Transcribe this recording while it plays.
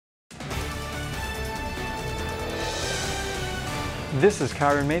This is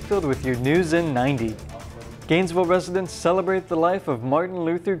Kyron Mayfield with your News in 90. Gainesville residents celebrate the life of Martin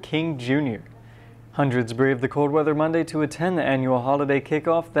Luther King Jr. Hundreds braved the cold weather Monday to attend the annual holiday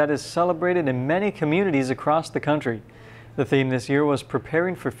kickoff that is celebrated in many communities across the country. The theme this year was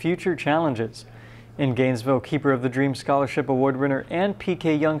Preparing for Future Challenges. In Gainesville, Keeper of the Dream Scholarship Award winner and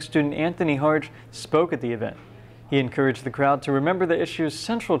PK Young student Anthony Harge spoke at the event. He encouraged the crowd to remember the issues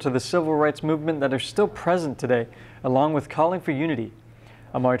central to the civil rights movement that are still present today, along with calling for unity.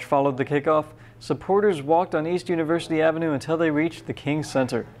 A march followed the kickoff. Supporters walked on East University Avenue until they reached the King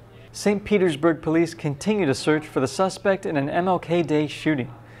Center. St. Petersburg police continue to search for the suspect in an MLK Day shooting.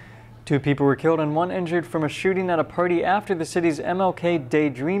 2 people were killed and 1 injured from a shooting at a party after the city's MLK Day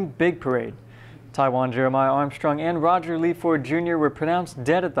Dream Big Parade. Taiwan Jeremiah Armstrong and Roger Lee Ford Jr. were pronounced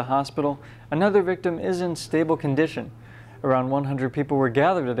dead at the hospital. Another victim is in stable condition. Around 100 people were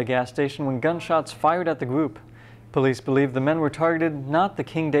gathered at a gas station when gunshots fired at the group. Police believe the men were targeted, not the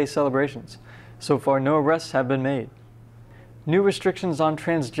King Day celebrations. So far, no arrests have been made. New restrictions on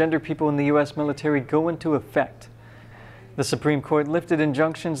transgender people in the U.S. military go into effect. The Supreme Court lifted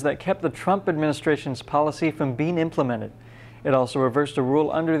injunctions that kept the Trump administration's policy from being implemented. It also reversed a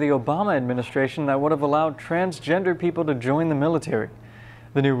rule under the Obama administration that would have allowed transgender people to join the military.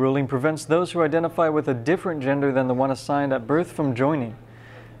 The new ruling prevents those who identify with a different gender than the one assigned at birth from joining.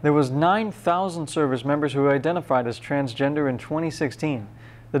 There was 9,000 service members who identified as transgender in 2016.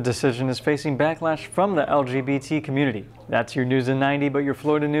 The decision is facing backlash from the LGBT community. That's your News in 90, but your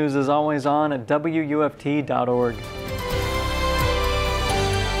Florida news is always on at WUFT.org.